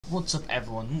What's up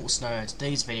everyone, MortalSnow. In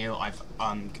today's video I've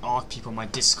asked people on my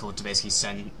Discord to basically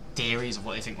send theories of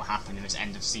what they think will happen in this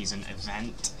end of season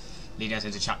event leading us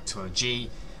into chapter 2 OG,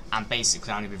 and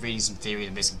basically I'm going to be reading some theories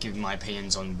and basically giving my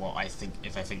opinions on what I think,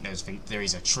 if I think those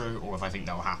theories are true or if I think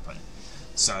they'll happen.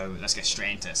 So let's get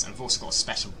straight into this. And I've also got a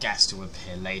special guest who will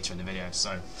appear later in the video,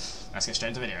 so let's get straight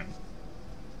into the video.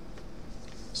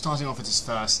 Starting off with this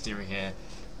first theory here.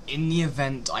 In the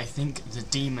event, I think the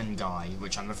demon guy,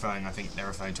 which I think they're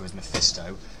referring to as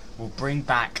Mephisto, will bring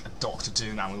back Doctor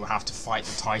Doom and we will have to fight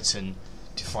the Titan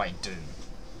to fight Doom.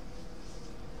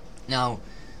 Now,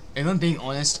 if I'm being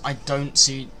honest, I don't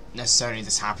see necessarily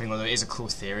this happening, although it is a cool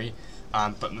theory,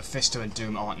 but Mephisto and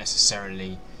Doom aren't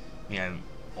necessarily, you know,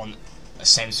 on the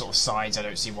same sort of sides. I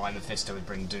don't see why Mephisto would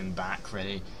bring Doom back,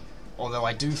 really. Although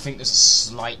I do think there's a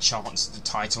slight chance the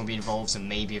Titan will be involved, and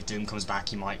maybe if Doom comes back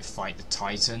he might fight the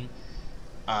Titan,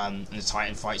 and the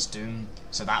Titan fights Doom.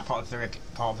 So that part of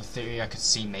the theory I could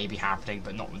see maybe happening,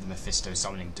 but not with the Mephisto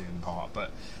summoning Doom part. But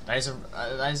that is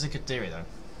a good theory though.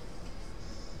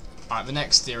 Alright, the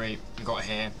next theory we got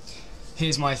here.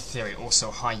 Here's my theory.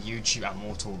 Also, hi YouTube and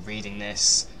Mortal reading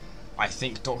this. I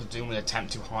think Doctor Doom will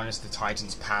attempt to harness the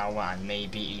Titan's power and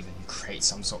maybe even create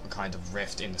some sort of kind of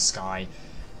rift in the sky.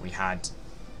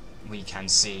 We can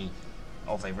see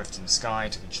of a rift in the sky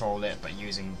to control it, but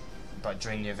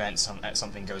during the event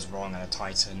something goes wrong and a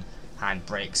Titan hand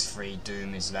breaks free.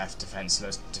 Doom is left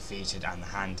defenseless, defeated, and the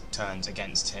hand turns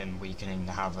against him, wreaking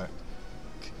havoc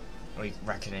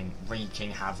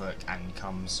and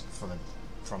comes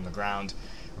from the ground,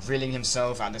 revealing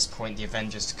himself. At this point, the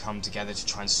Avengers to come together to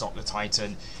try and stop the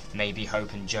Titan. Maybe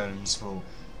Hope and Jones will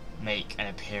make an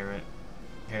appearance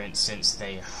since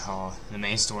they are the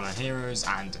main storyline heroes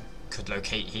and could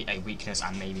locate a weakness,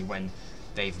 and maybe when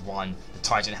they've won, the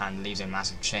Titan hand leaves a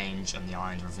massive change and the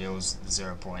Iron reveals the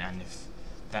 0 point. And if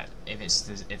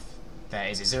there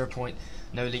is a 0 point,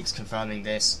 no leaks confirming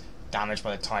this, damaged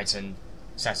by the Titan,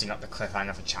 setting up the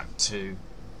cliffhanger for chapter 2.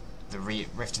 The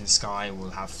rift in the sky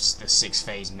will have the 6th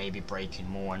phase maybe breaking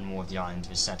more and more of the Iron,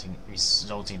 resulting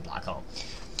in black hole.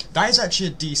 That is actually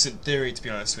a decent theory, to be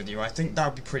honest with you. I think that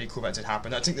would be pretty cool if that did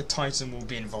happen. I think the Titan will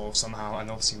be involved somehow, and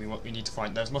obviously we need to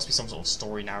find, there must be some sort of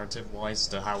story narrative wise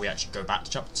to how we actually go back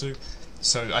to chapter 2.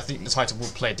 So I think the Titan will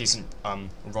play a decent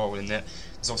role in it.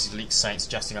 There's obviously leaks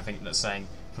suggesting, I think,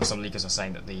 some leakers are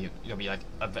saying that you'll be like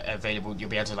available, you'll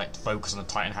be able to like focus on the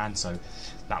Titan hand, so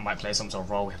that might play some sort of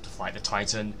role. We have to fight the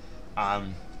Titan. Not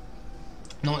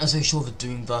necessarily sure the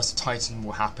Doom versus Titan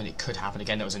will happen. It could happen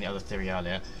again. There was any other theory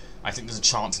earlier. I think there's a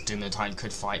chance that Doom and the Titan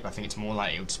could fight, but I think it's more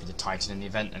likely it would just be the Titan in the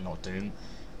event and not Doom.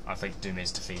 I think Doom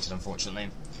is defeated, unfortunately.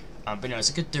 But no,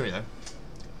 it's a good theory though.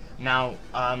 Now,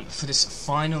 for this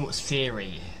final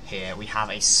theory here, we have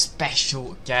a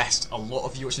special guest. A lot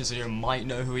of you watching this video might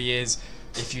know who he is.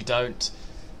 If you don't,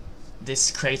 this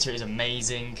creator is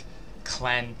amazing.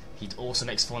 Clen. He also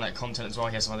makes Fortnite content as well.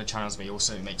 He has some other channels, but he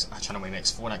also makes a channel where he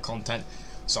makes Fortnite content.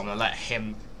 So I'm going to let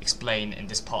him explain in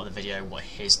this part of the video what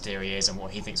his theory is and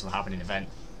what he thinks will happen in the event.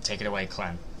 Take it away,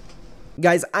 Clen.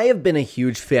 Guys, I have been a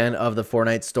huge fan of the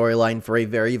Fortnite storyline for a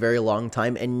very, very long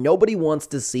time, and nobody wants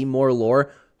to see more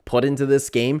lore put into this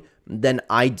game than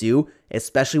I do,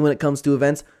 especially when it comes to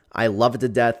events. I love it to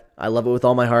death. I love it with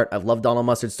all my heart. I've loved Donald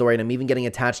Mustard's story, and I'm even getting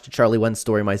attached to Charlie Wen's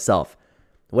story myself.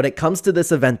 When it comes to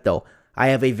this event, though, I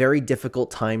have a very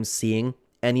difficult time seeing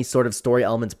any sort of story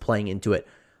elements playing into it.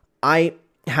 I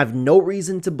have no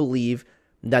reason to believe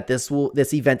that this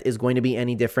event is going to be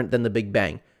any different than the Big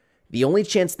Bang. The only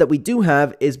chance that we do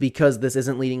have is because this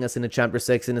isn't leading us into Chapter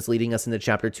 6 and it's leading us into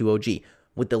Chapter 2 OG.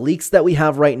 With the leaks that we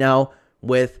have right now,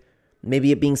 with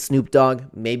maybe it being Snoop Dogg,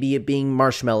 maybe it being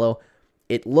Marshmello,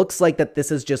 it looks like that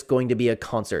this is just going to be a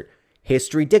concert.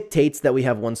 History dictates that we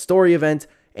have one story event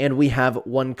and we have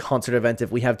one concert event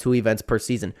if we have 2 events per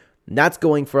season. That's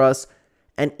going for us.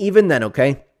 And even then,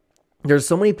 okay, there's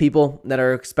so many people that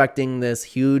are expecting this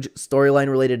huge storyline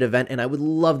related event, and I would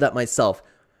love that myself.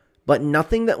 But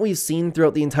nothing that we've seen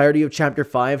throughout the entirety of Chapter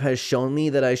 5 has shown me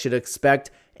that I should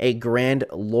expect a grand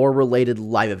lore related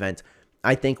live event.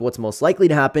 I think what's most likely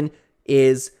to happen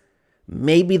is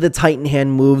maybe the Titan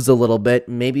hand moves a little bit.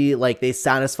 Maybe like they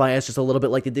satisfy us just a little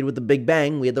bit like they did with the Big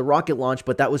Bang. We had the rocket launch,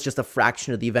 but that was just a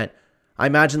fraction of the event. I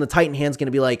imagine the Titan hand's going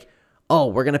to be like, oh,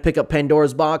 we're going to pick up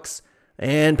Pandora's box,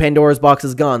 and Pandora's box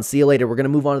is gone. See you later. We're going to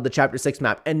move on to the Chapter 6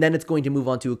 map, and then it's going to move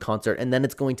on to a concert, and then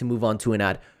it's going to move on to an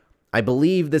ad. I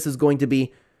believe this is going to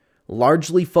be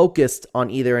largely focused on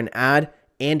either an ad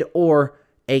and or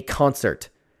a concert.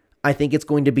 I think it's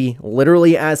going to be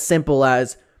literally as simple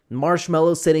as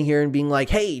Marshmello sitting here and being like,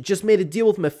 hey, just made a deal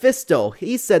with Mephisto.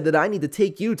 He said that I need to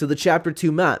take you to the Chapter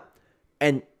 2 map.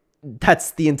 And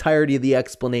that's the entirety of the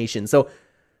explanation. So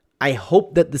I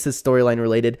hope that this is storyline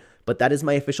related, but that is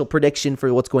my official prediction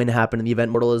for what's going to happen in the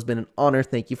event. Mortal, has been an honor.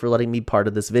 Thank you for letting me be part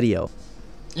of this video.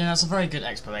 Yeah, that's a very good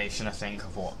explanation, I think,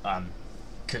 of what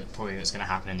probably is going to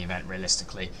happen in the event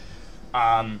realistically.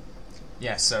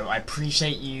 Yeah, so I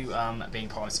appreciate you being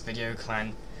part of this video,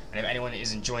 Clan. And if anyone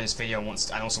is enjoying this video and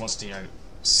also wants to,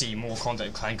 see more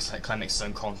content, Clan makes his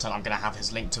own content, I'm going to have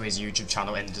his link to his YouTube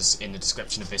channel in the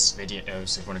description of this video.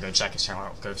 So if you want to go check his channel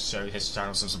out, go show his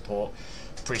channel some support.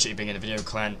 Appreciate you being in the video,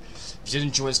 Clan. If you did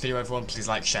enjoy this video, everyone, please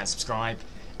like, share, and subscribe.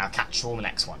 I'll catch you all in the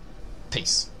next one.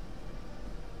 Peace.